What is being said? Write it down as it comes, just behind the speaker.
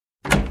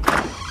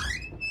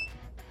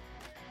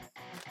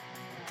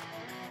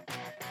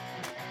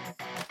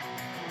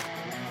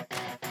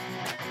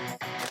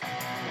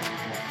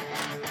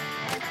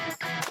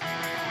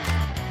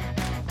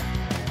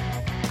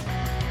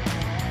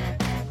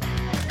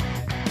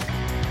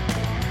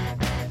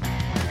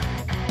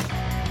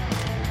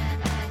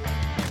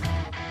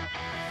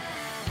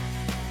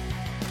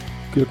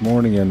Good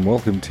morning and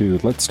welcome to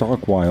Let's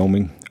Talk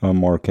Wyoming. I'm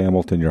Mark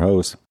Hamilton, your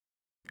host.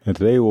 And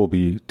today we'll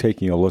be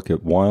taking a look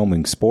at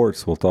Wyoming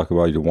sports. We'll talk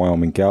about your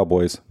Wyoming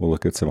Cowboys. We'll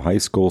look at some high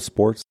school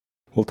sports.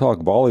 We'll talk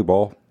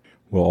volleyball.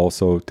 We'll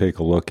also take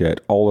a look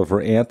at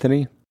Oliver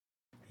Anthony.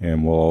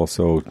 And we'll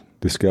also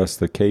discuss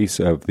the case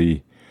of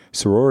the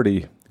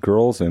sorority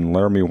girls in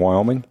Laramie,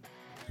 Wyoming.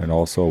 And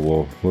also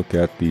we'll look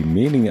at the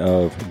meaning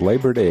of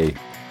Labor Day,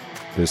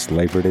 this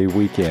Labor Day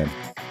weekend.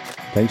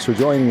 Thanks for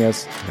joining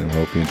us, and we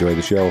hope you enjoy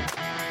the show.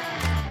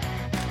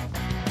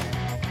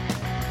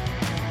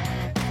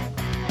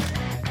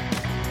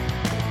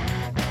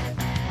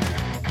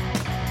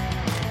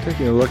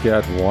 Taking a look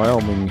at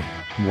Wyoming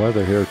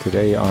weather here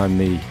today on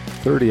the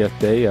 30th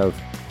day of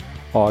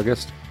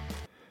August,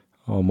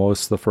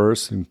 almost the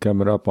first, and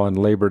coming up on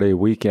Labor Day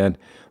weekend.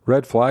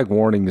 Red flag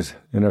warnings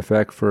in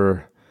effect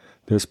for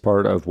this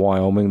part of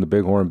Wyoming, the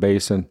Bighorn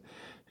Basin.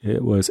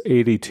 It was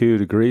 82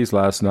 degrees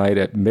last night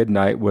at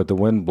midnight with the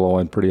wind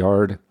blowing pretty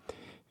hard.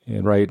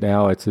 And right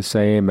now it's the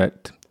same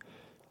at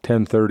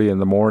 10:30 in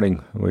the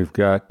morning. We've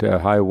got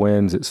high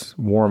winds. It's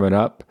warming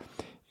up.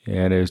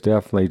 And it's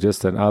definitely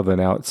just an oven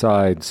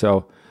outside.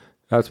 So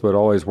that's what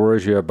always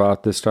worries you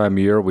about this time of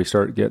year. We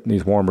start getting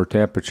these warmer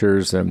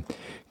temperatures and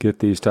get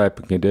these type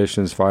of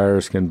conditions.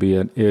 Fires can be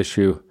an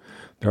issue.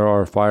 There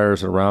are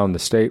fires around the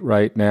state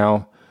right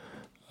now.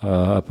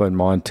 Up in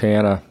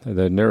Montana,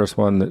 the nearest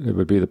one it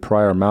would be the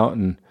Pryor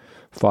Mountain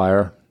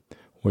fire,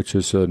 which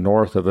is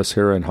north of us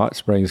here in Hot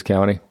Springs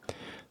County.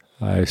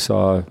 I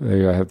saw they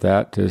have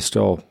that is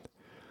still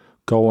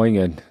going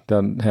and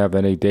doesn't have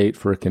any date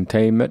for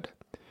containment.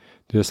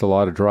 Just a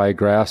lot of dry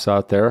grass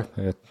out there.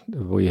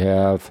 We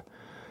have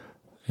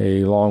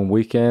a long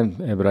weekend,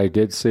 but I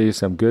did see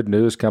some good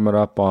news coming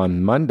up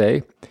on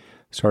Monday.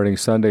 Starting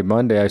Sunday,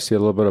 Monday, I see a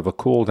little bit of a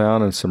cool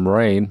down and some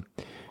rain.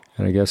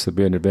 And I guess it'd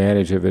be an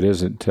advantage if it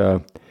isn't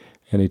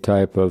any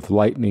type of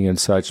lightning and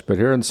such. But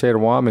here in the state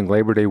of Wyoming,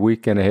 Labor Day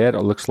weekend ahead,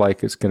 it looks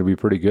like it's going to be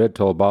pretty good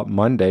till about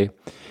Monday.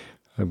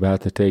 About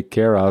to take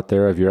care out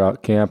there. If you're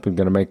out camping,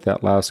 going to make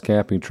that last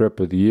camping trip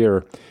of the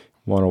year,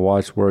 you want to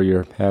watch where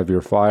you have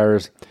your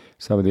fires.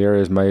 Some of the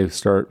areas may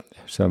start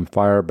some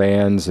fire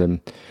bans and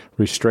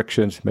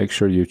restrictions. Make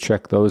sure you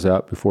check those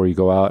out before you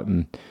go out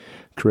and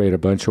create a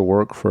bunch of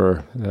work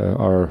for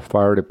our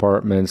fire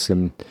departments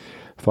and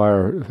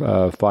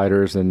fire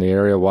fighters in the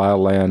area,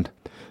 wildland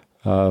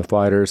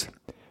fighters.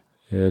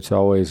 It's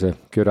always a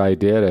good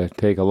idea to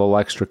take a little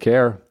extra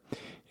care,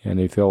 and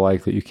you feel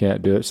like that you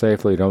can't do it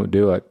safely, don't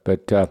do it.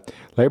 But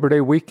Labor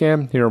Day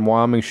weekend here in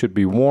Wyoming should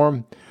be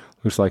warm.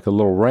 Looks like a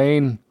little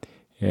rain,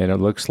 and it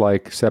looks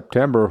like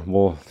September.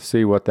 We'll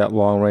see what that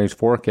long-range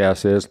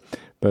forecast is,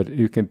 but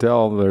you can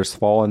tell there's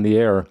fall in the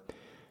air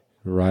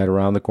right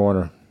around the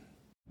corner.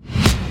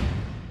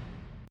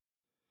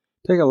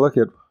 Take a look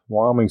at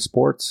Wyoming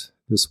sports.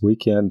 This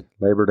weekend,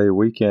 Labor Day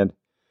weekend,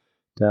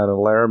 down in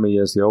Laramie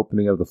is the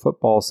opening of the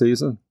football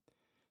season.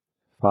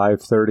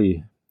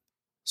 5:30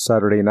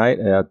 Saturday night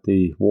at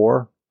the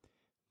War.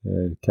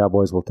 The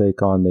Cowboys will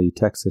take on the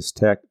Texas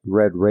Tech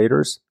Red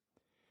Raiders.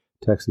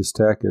 Texas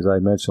Tech, as I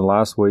mentioned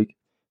last week,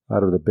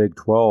 out of the Big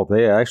 12,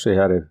 they actually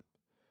had a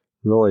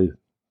really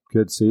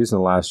good season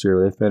last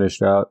year. They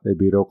finished out, they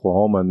beat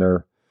Oklahoma in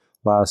their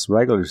last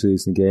regular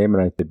season game,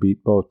 and they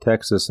beat both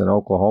Texas and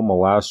Oklahoma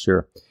last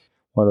year.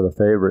 One of the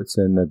favorites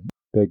in the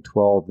Big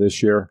 12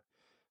 this year.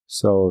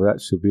 So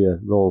that should be a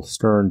real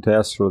stern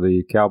test for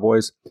the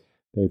Cowboys.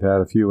 They've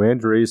had a few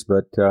injuries,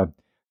 but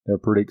they're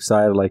pretty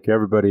excited like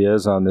everybody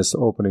is on this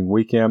opening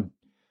weekend.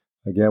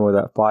 Again, with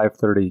that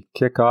 5:30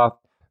 kickoff,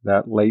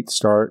 that late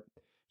start,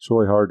 it's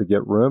really hard to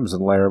get rooms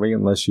in Laramie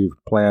unless you've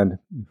planned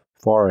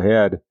far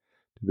ahead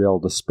to be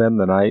able to spend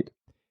the night.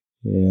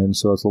 And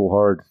so it's a little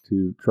hard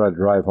to try to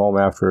drive home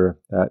after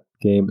that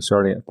game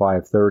starting at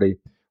 5:30,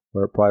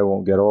 where it probably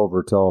won't get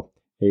over till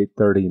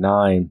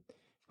 8:39.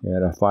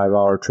 And a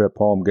 5-hour trip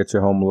home gets you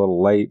home a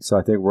little late. So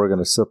I think we're going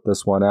to sit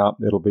this one out.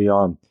 It'll be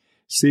on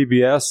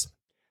CBS,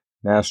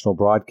 national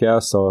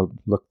broadcast. So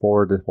look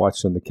forward to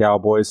watching the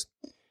Cowboys.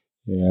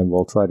 And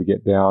we'll try to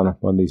get down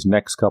on these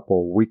next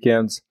couple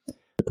weekends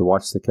to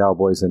watch the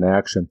Cowboys in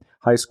action.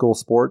 High school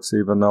sports,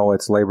 even though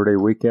it's Labor Day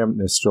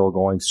weekend, is still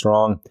going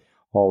strong.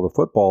 All the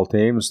football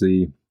teams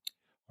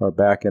are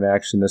back in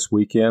action this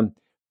weekend.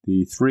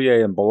 The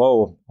 3A and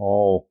below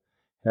all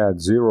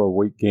had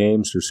 0-week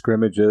games or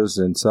scrimmages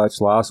and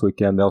such last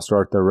weekend. They'll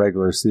start their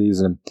regular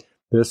season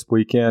this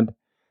weekend.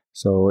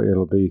 So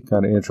it'll be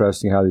kind of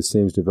interesting how these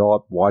teams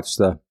develop. Watch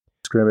the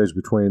scrimmage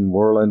between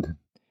Worland,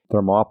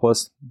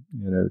 Thermopolis.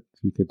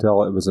 You could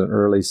tell it was an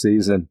early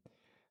season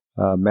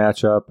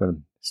matchup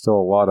and still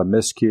a lot of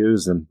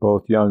miscues in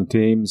both young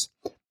teams.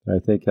 I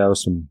think have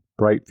some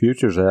bright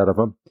futures ahead of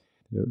them.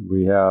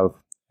 We have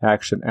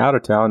action out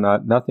of town,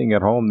 nothing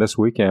at home this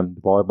weekend.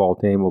 The volleyball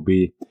team will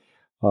be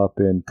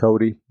up in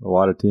Cody. A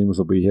lot of teams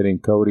will be hitting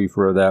Cody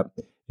for that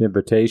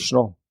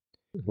invitational.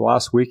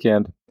 Last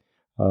weekend,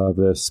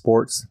 the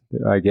sports,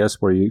 I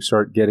guess, where you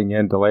start getting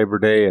into Labor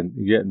Day and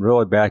getting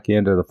really back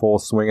into the full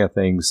swing of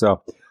things.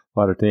 So a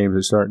lot of teams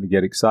are starting to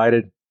get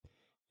excited.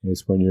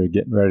 It's when you're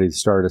getting ready to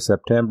start of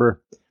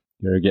September.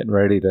 You're getting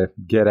ready to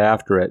get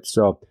after it.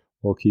 So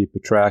we'll keep a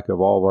track of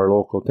all of our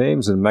local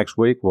teams, and next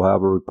week we'll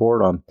have a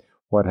report on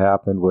what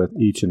happened with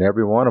each and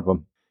every one of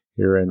them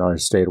here in our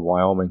state of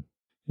Wyoming.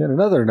 And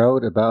another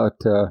note about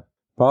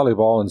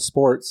volleyball and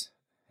sports,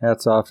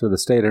 hats off to the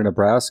state of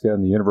Nebraska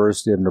and the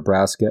University of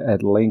Nebraska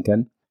at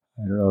Lincoln.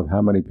 I don't know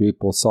how many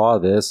people saw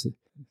this.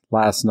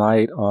 Last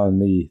night on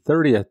the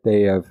 30th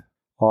day of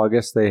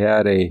August, they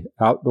had a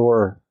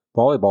outdoor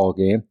volleyball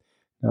game.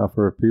 Now,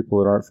 for people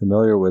that aren't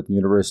familiar with the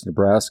University of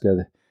Nebraska,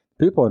 the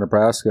people in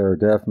Nebraska are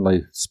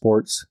definitely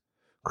sports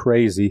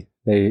crazy.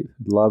 They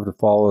love to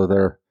follow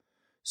their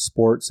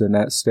sports in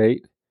that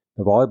state.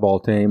 The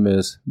volleyball team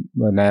is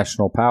a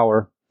national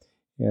power,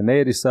 and they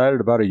had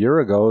decided about a year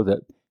ago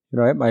that,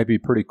 it might be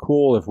pretty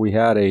cool if we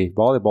had a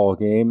volleyball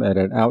game at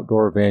an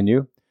outdoor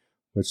venue,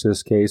 which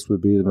this case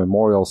would be the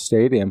Memorial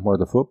Stadium where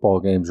the football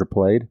games are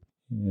played.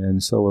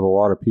 And so with a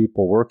lot of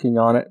people working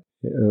on it,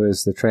 it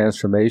was the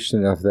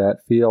transformation of that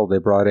field. They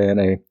brought in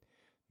a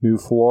new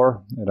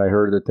floor, and I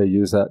heard that they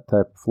use that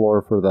type of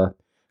floor for the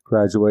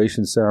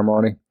graduation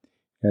ceremony.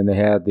 And they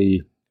had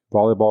the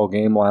volleyball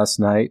game last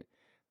night.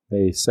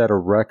 They set a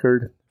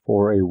record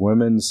for a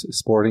women's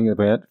sporting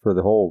event for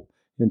the whole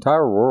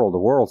entire world, the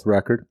world's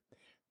record.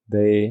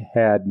 They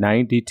had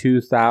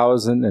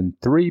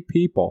 92,003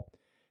 people.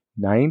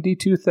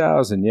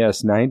 92,000,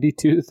 yes,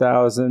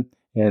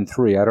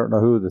 92,003. I don't know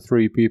who the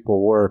three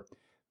people were,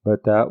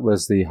 but that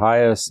was the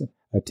highest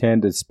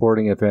attended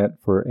sporting event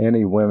for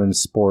any women's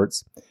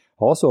sports.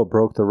 Also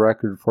broke the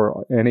record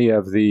for any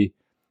of the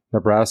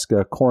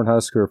Nebraska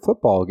Cornhusker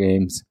football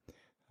games.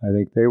 I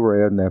think they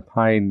were in the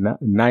high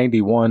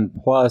 91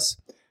 plus,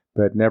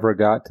 but never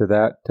got to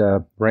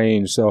that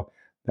range. So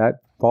that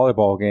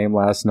volleyball game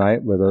last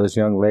night with those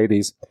young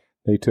ladies,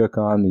 they took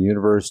on the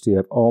University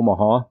of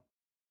Omaha.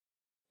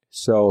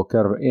 So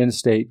kind of an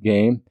in-state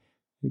game,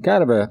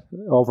 kind of a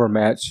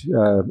overmatch.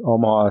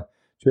 Omaha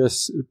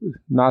just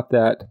not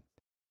that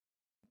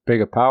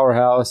big a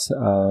powerhouse.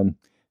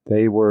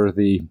 They were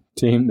the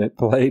team that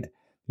played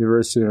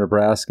University of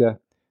Nebraska,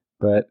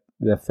 but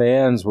the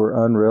fans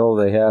were unreal.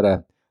 They had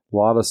a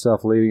lot of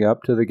stuff leading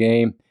up to the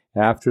game.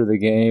 After the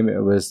game,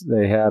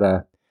 they had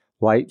a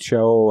light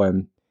show,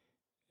 and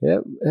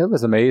it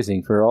was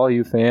amazing for all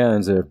you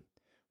fans of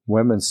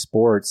women's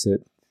sports. You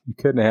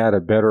couldn't have had a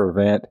better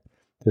event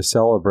to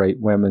celebrate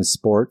women's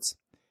sports.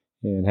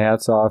 And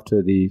hats off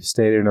to the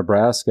state of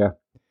Nebraska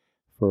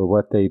for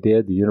what they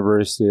did, the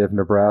University of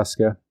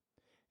Nebraska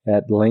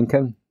at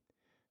Lincoln.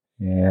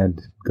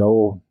 And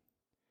go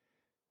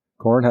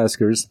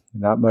Cornhuskers.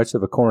 Not much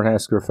of a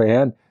Cornhusker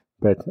fan,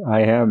 but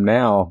I am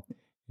now.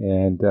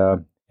 And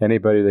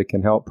anybody that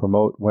can help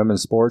promote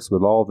women's sports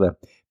with all the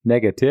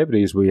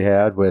negativities we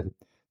had with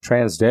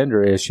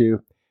transgender issue,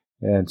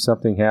 and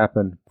something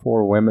happened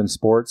for women's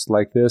sports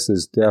like this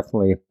is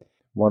definitely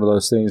one of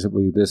those things that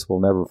we just will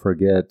never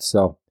forget.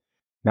 So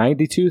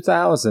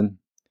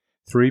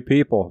 92,003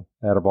 people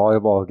at a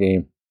volleyball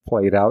game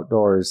played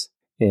outdoors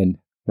in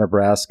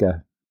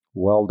Nebraska.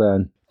 Well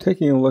done.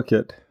 Taking a look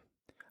at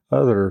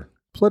other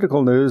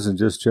political news and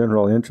just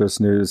general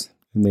interest news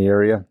in the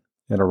area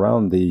and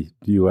around the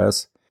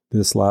U.S.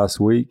 This last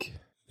week,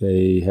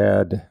 they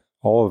had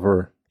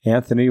Oliver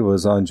Anthony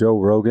was on Joe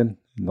Rogan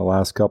in the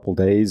last couple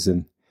days,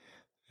 and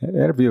the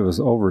interview was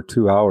over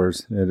 2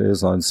 hours. It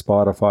is on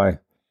Spotify.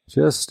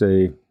 Just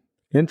a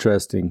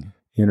interesting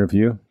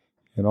interview.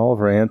 And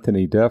Oliver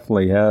Anthony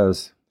definitely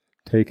has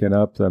taken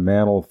up the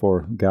mantle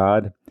for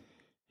God.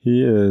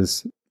 He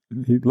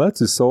lets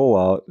his soul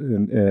out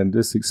and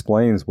just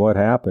explains what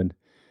happened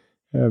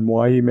and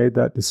why he made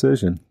that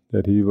decision,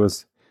 that he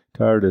was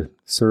tired of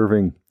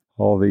serving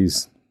all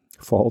these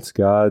false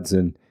gods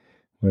and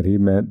what he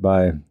meant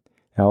by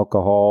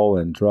alcohol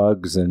and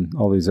drugs and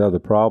all these other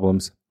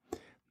problems,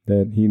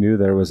 that he knew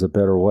there was a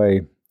better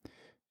way.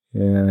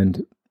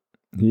 And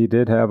he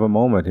did have a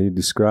moment he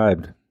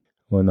described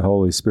when the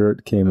Holy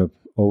Spirit came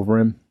over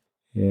him,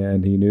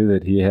 and he knew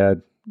that he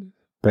had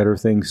better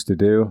things to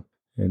do,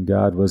 and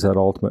God was that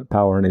ultimate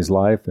power in his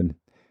life. And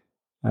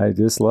I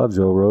just love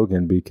Joe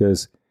Rogan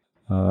because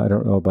I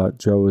don't know about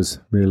Joe's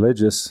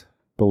religious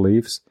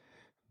beliefs,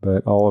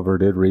 but Oliver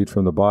did read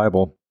from the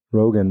Bible.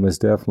 Rogan was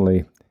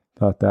definitely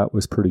thought that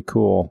was pretty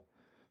cool.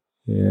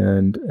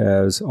 And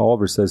as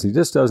Oliver says, he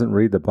just doesn't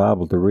read the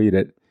Bible to read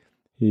it.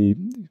 He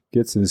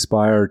gets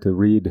inspired to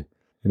read,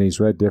 and he's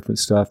read different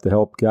stuff to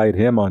help guide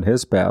him on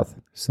his path.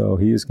 So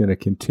he is going to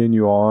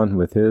continue on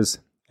with his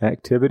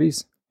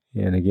activities.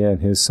 And again,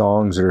 his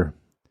songs are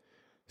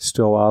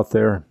still out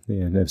there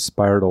and have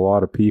inspired a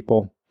lot of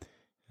people.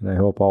 And I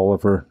hope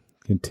Oliver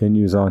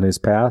continues on his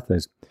path.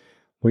 As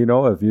we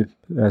know,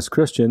 as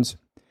Christians,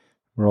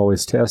 we're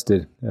always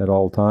tested at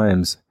all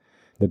times.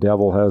 The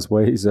devil has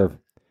ways of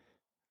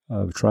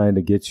trying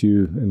to get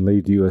you and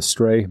lead you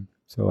astray.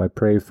 So I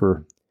pray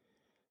for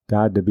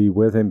God to be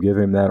with him, give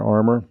him that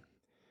armor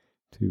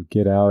to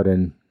get out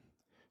and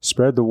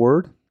spread the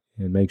word,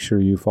 and make sure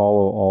you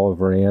follow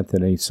Oliver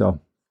Anthony. So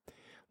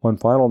one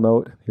final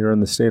note here in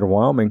the state of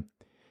Wyoming,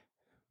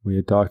 We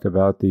had talked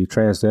about the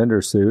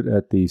transgender suit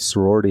at the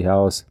sorority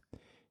house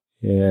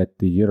at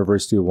the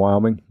University of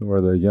Wyoming,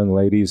 where the young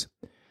ladies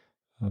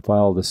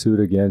filed a suit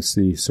against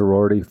the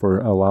sorority for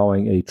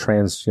allowing a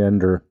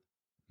transgender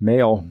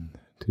male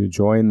to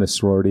join the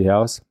sorority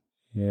house.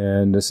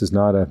 And this is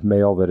not a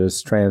male that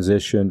is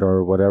transitioned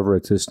or whatever.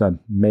 It's just a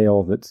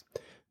male that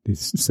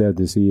said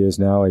that he is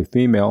now a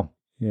female.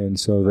 And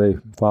so they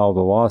filed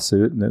a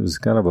lawsuit, and it was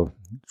kind of a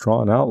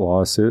drawn-out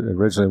lawsuit.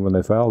 Originally, when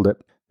they filed it,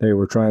 they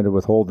were trying to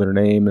withhold their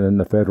name, and then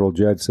the federal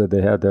judge said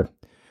they had to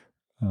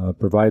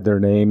provide their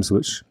names,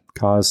 which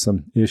caused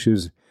some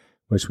issues,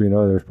 which we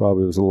know there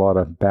probably was a lot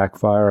of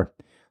backfire,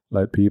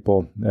 let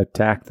people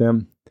attack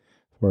them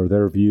for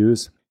their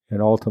views.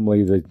 And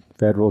ultimately, the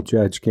federal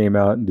judge came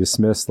out and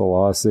dismissed the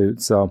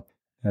lawsuit.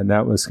 And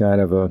that was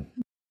kind of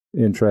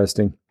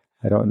interesting.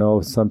 I don't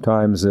know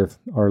sometimes if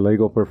our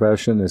legal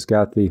profession has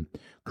got the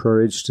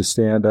courage to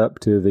stand up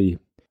to the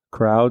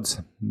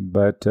crowds,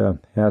 but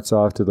hats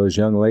off to those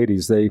young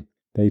ladies.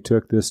 They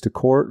took this to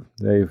court.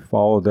 They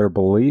followed their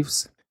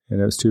beliefs, and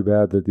it was too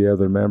bad that the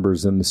other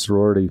members in the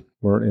sorority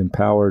weren't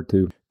empowered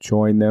to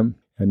join them.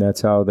 And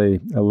that's how they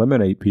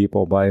eliminate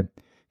people, by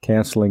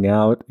canceling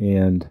out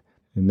and,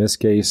 in this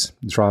case,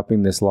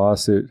 dropping this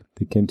lawsuit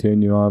to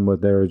continue on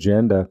with their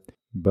agenda.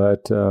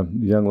 But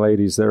young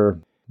ladies,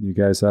 you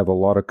guys have a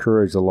lot of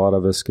courage. A lot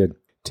of us could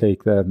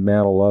take that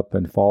mantle up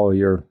and follow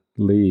your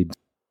lead.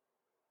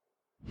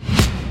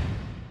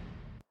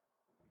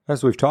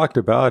 As we've talked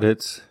about,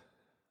 it's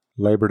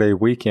Labor Day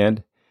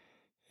weekend,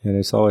 and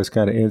it's always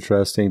kind of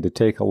interesting to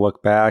take a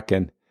look back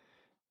and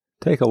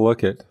take a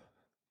look at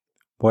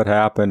what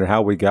happened and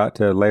how we got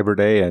to Labor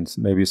Day and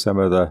maybe some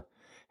of the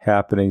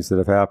happenings that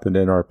have happened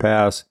in our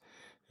past.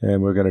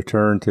 And we're going to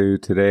turn to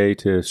today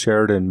to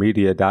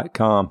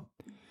SheridanMedia.com.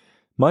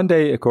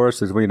 Monday, of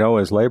course, as we know,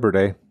 is Labor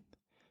Day,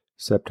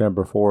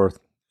 September 4th,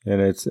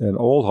 and it's an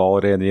old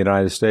holiday in the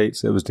United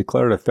States. It was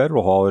declared a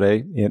federal holiday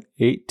in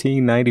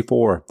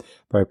 1894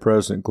 by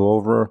President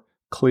Grover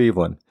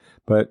Cleveland.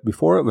 But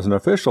before it was an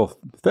official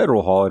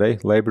federal holiday,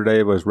 Labor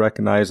Day was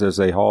recognized as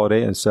a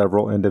holiday in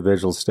several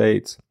individual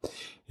states.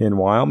 In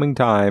Wyoming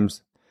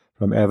Times,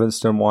 from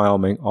Evanston,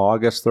 Wyoming,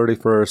 August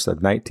 31st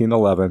of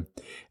 1911,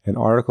 an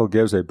article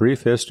gives a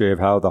brief history of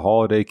how the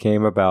holiday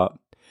came about.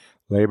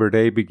 Labor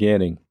Day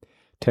beginning.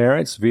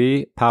 Terence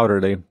V.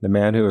 Powderly, the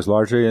man who was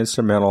largely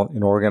instrumental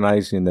in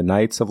organizing the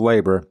Knights of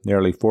Labor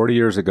nearly 40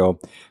 years ago,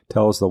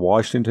 tells the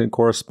Washington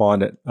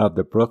correspondent of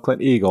the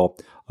Brooklyn Eagle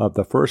of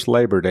the first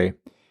Labor Day.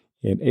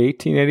 In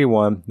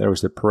 1881, there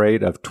was a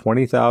parade of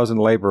 20,000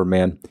 labor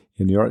men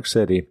in New York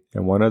City,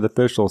 and one of the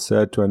officials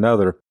said to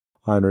another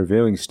on a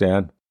reviewing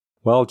stand,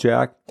 "Well,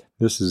 Jack,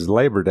 this is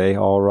Labor Day,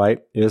 all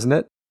right, isn't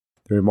it?"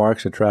 The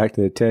remarks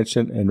attracted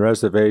attention and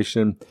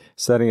reservation,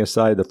 setting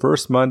aside the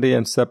first Monday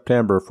in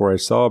September for a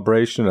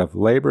celebration of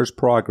labor's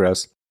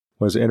progress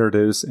was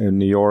introduced in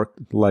New York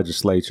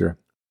legislature.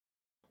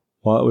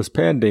 While it was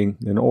pending,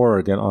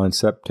 Oregon on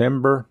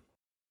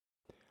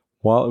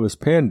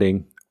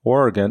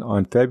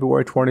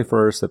February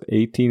 21st of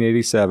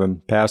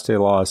 1887 passed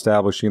a law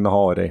establishing the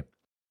holiday.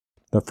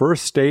 The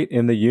first state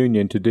in the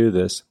Union to do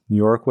this, New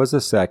York was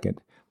the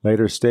second.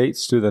 Later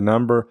states, to the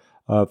number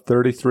of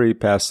 33,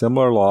 passed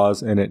similar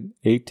laws, and in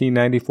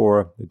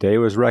 1894, the day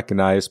was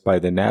recognized by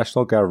the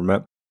national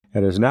government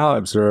and is now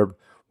observed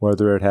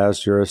whether it has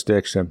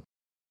jurisdiction.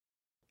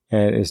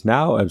 And is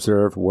now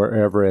observed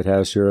wherever it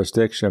has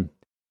jurisdiction.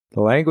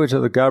 The language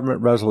of the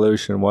government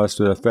resolution was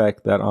to the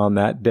effect that on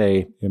that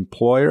day,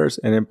 employers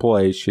and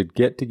employees should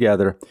get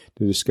together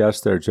to discuss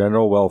their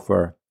general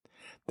welfare.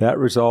 That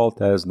result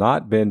has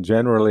not been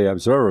generally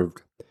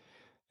observed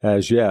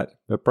as yet,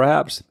 but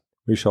perhaps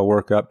we shall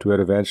work up to it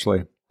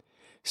eventually.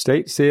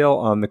 State seal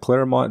on the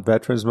Claremont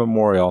Veterans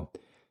Memorial.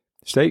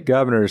 State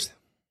governors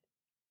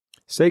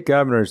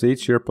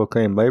each year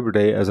proclaim Labor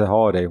Day as a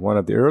holiday. One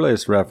of the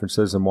earliest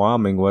references in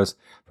Wyoming was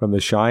from the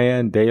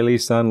Cheyenne Daily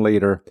Sun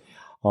Leader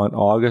on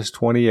August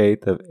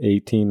 28th of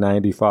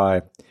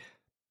 1895.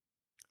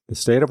 The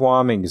State of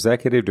Wyoming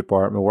Executive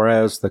Department,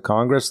 whereas the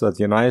Congress of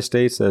the United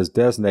States has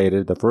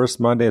designated the first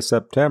Monday of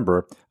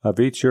September of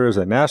each year as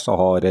a national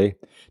holiday,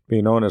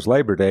 being known as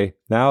Labor Day,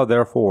 now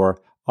therefore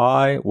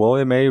I,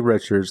 William A.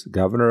 Richards,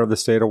 Governor of the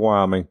State of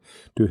Wyoming,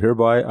 do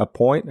hereby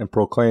appoint and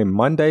proclaim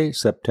Monday,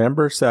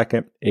 September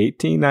 2nd,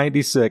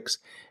 1896,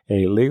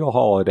 a legal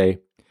holiday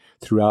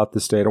throughout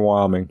the State of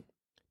Wyoming.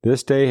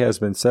 This day has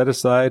been set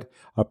aside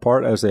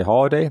apart as a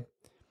holiday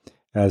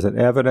as an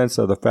evidence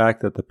of the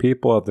fact that the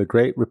people of the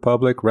great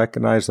republic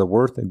recognize the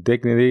worth and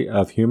dignity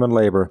of human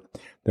labor,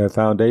 the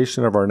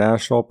foundation of our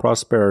national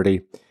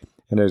prosperity,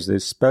 and it is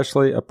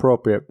especially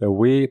appropriate that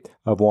we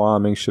of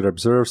Wyoming should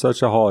observe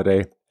such a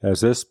holiday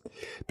as this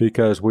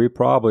because we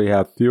probably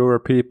have fewer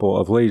people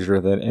of leisure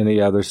than any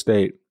other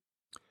state.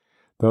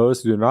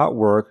 Those who do not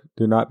work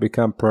do not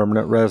become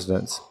permanent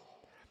residents.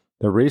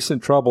 The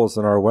recent troubles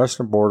in our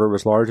western border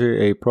was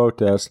largely a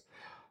protest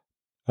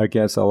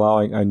against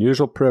allowing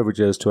unusual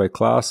privileges to a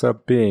class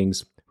of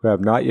beings who have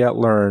not yet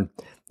learned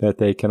that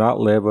they cannot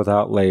live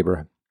without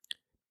labor.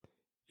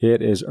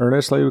 It is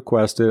earnestly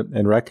requested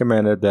and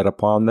recommended that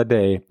upon the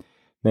day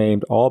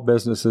named all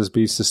businesses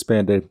be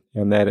suspended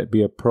and that it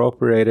be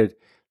appropriately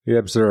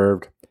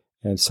observed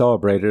and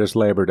celebrated as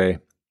Labor Day.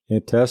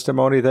 In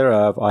testimony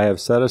thereof, I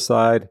have set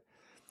aside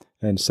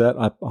and set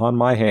upon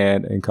my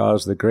hand and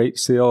caused the great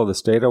seal of the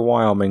state of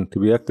Wyoming to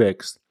be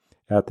affixed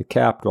at the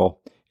Capitol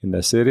in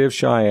the city of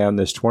Cheyenne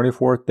this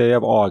 24th day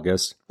of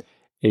August,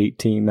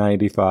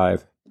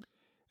 1895.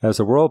 As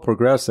the world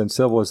progresses in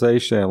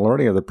civilization and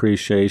learning of the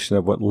appreciation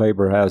of what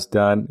labor has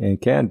done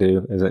and can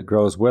do as it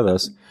grows with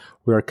us,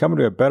 we are coming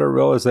to a better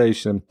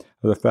realization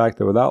of the fact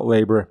that without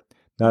labor,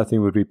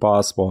 nothing would be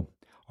possible.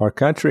 Our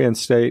country and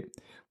state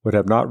would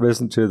have not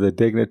risen to the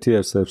dignity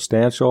of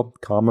substantial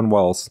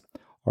commonwealths.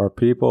 Our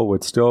people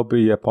would still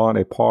be upon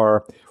a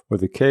par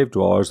with the cave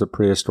dwellers of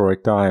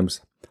prehistoric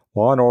times.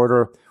 Law and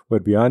order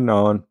would be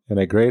unknown, and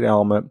a great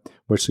element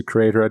which the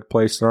Creator had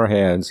placed in our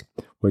hands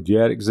would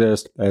yet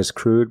exist as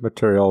crude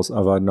materials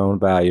of unknown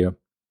value.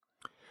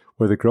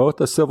 With the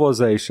growth of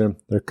civilization,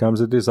 there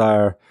comes a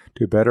desire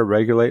to better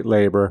regulate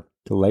labor,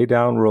 to lay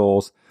down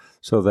rules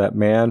so that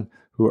man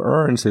who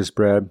earns his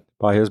bread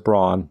by his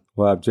brawn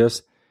will have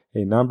just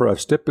a number of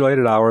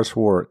stipulated hours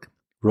for work,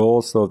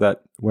 rules so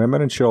that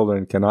women and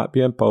children cannot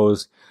be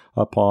imposed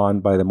upon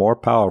by the more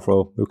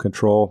powerful who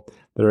control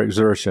their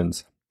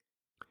exertions.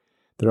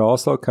 There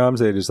also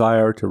comes a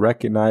desire to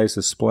recognize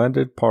the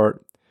splendid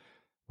part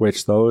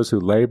which those who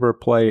labor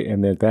play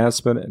in the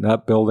advancement and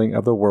upbuilding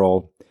of the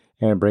world,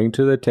 and bring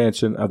to the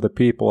attention of the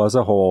people as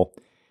a whole,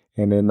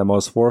 and in the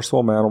most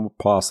forceful manner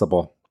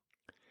possible,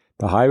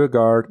 the high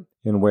regard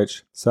in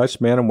which such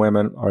men and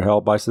women are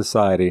held by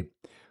society.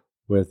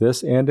 With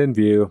this end in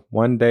view,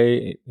 one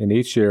day in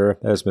each year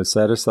has been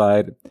set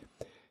aside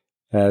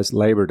as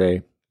Labor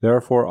Day.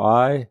 Therefore,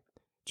 I,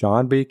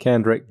 John B.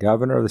 Kendrick,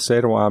 Governor of the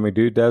State of Wyoming,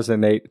 do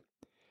designate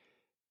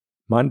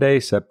Monday,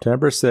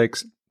 September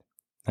 6,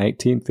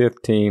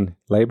 1915,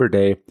 Labor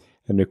Day,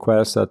 and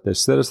request that the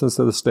citizens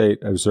of the state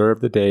observe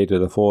the day to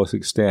the fullest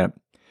extent,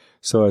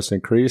 so as to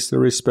increase the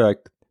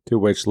respect to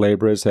which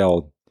labor is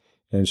held,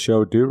 and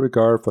show due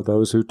regard for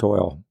those who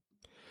toil.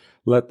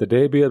 Let the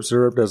day be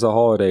observed as a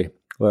holiday.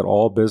 Let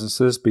all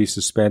businesses be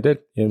suspended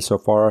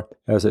insofar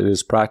as it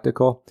is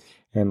practical,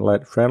 and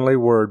let friendly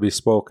word be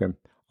spoken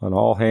on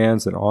all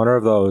hands in honor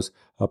of those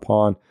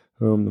upon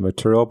whom the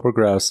material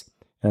progress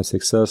and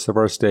success of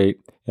our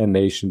state and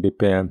nation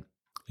depend.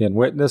 In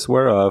witness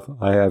whereof,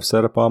 I have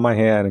set upon my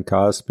hand and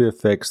caused to be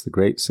affixed the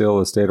great seal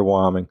of the state of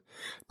Wyoming,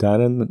 done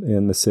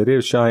in the city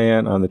of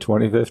Cheyenne on the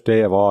 25th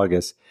day of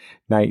August,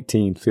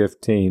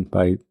 1915,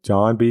 by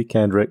John B.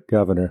 Kendrick,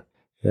 Governor.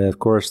 Of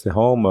course, the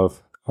home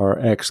of our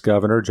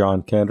ex-governor,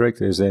 John Kendrick,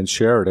 is in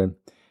Sheridan.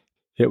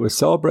 It was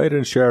celebrated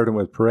in Sheridan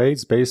with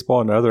parades,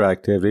 baseball, and other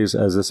activities,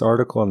 as this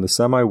article in the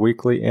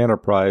semi-weekly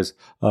Enterprise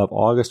of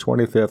August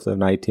 25th of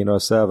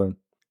 1907.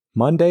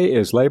 Monday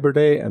is Labor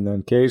Day, and the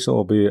occasion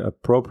will be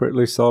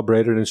appropriately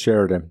celebrated in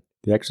Sheridan.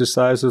 The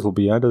exercises will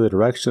be under the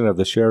direction of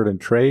the Sheridan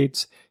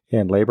Trades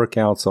and Labor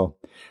Council.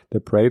 The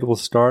parade will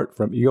start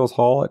from Eagles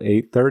Hall at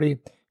 8:30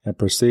 and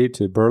proceed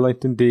to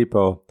Burlington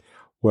Depot,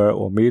 where it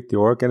will meet the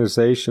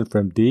organization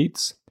from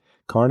Dietz,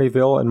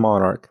 Carneyville, and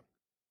Monarch.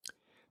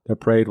 The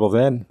parade will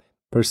then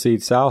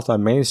proceed south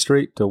on Main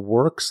Street to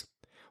Works,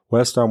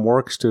 west on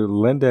Works to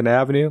Linden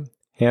Avenue,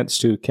 hence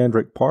to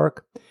Kendrick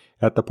Park.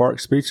 At the park,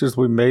 speeches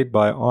will be made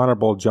by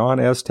Honorable John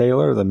S.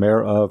 Taylor, the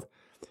mayor of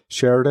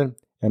Sheridan,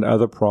 and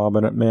other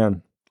prominent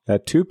men.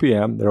 At 2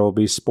 p.m., there will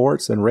be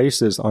sports and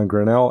races on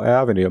Grinnell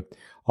Avenue,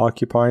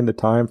 occupying the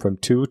time from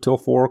 2 till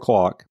 4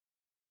 o'clock.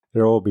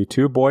 There will be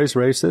 2 boys'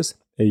 races,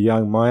 a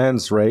young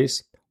man's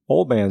race,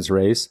 old man's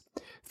race,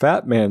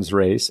 fat man's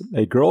race,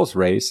 a girl's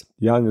race,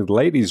 young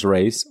ladies'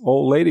 race,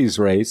 old ladies'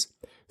 race,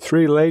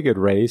 3-legged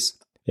race,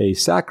 a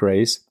sack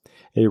race,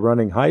 a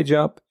running high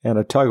jump, and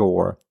a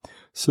tug-of-war.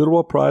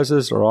 Suitable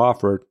prizes are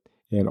offered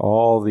in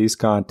all these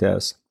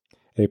contests.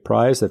 A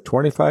prize of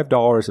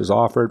 $25 is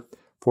offered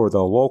for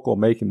the local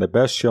making the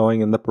best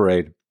showing in the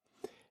parade.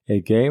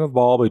 A game of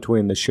ball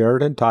between the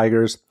Sheridan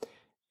Tigers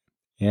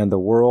and the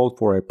World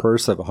for a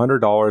purse of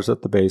 $100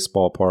 at the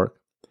baseball park.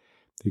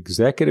 The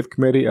Executive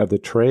Committee of the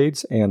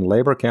Trades and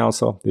Labor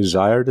Council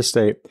desired to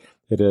state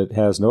that it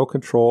has no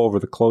control over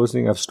the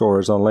closing of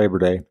stores on Labor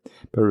Day,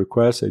 but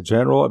requests a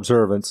general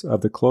observance of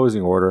the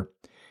closing order,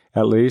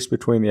 at least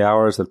between the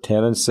hours of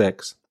 10 and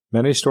 6.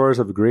 Many stores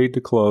have agreed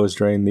to close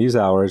during these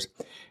hours,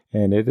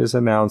 and it is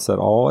announced that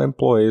all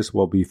employees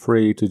will be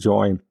free to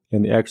join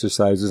in the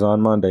exercises on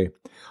Monday.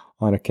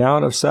 On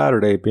account of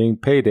Saturday being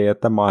payday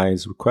at the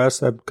mines, requests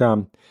have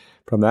come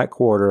from that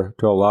quarter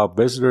to allow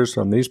visitors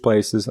from these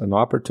places an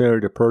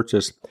opportunity to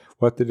purchase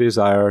what they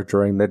desire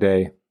during the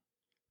day.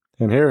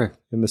 And here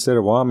in the state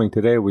of Wyoming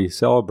today, we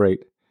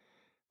celebrate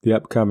the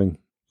upcoming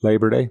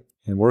Labor Day,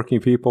 and working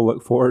people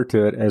look forward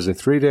to it as a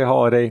 3-day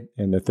holiday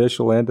and the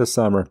official end of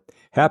summer.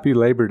 Happy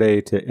Labor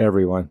Day to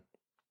everyone.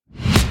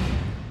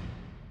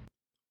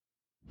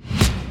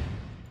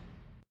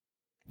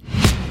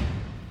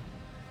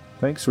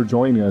 Thanks for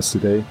joining us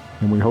today,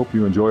 and we hope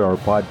you enjoy our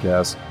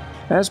podcast.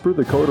 As per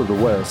the code of the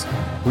West,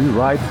 we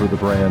ride for the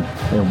brand,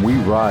 and we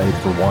ride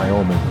for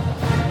Wyoming.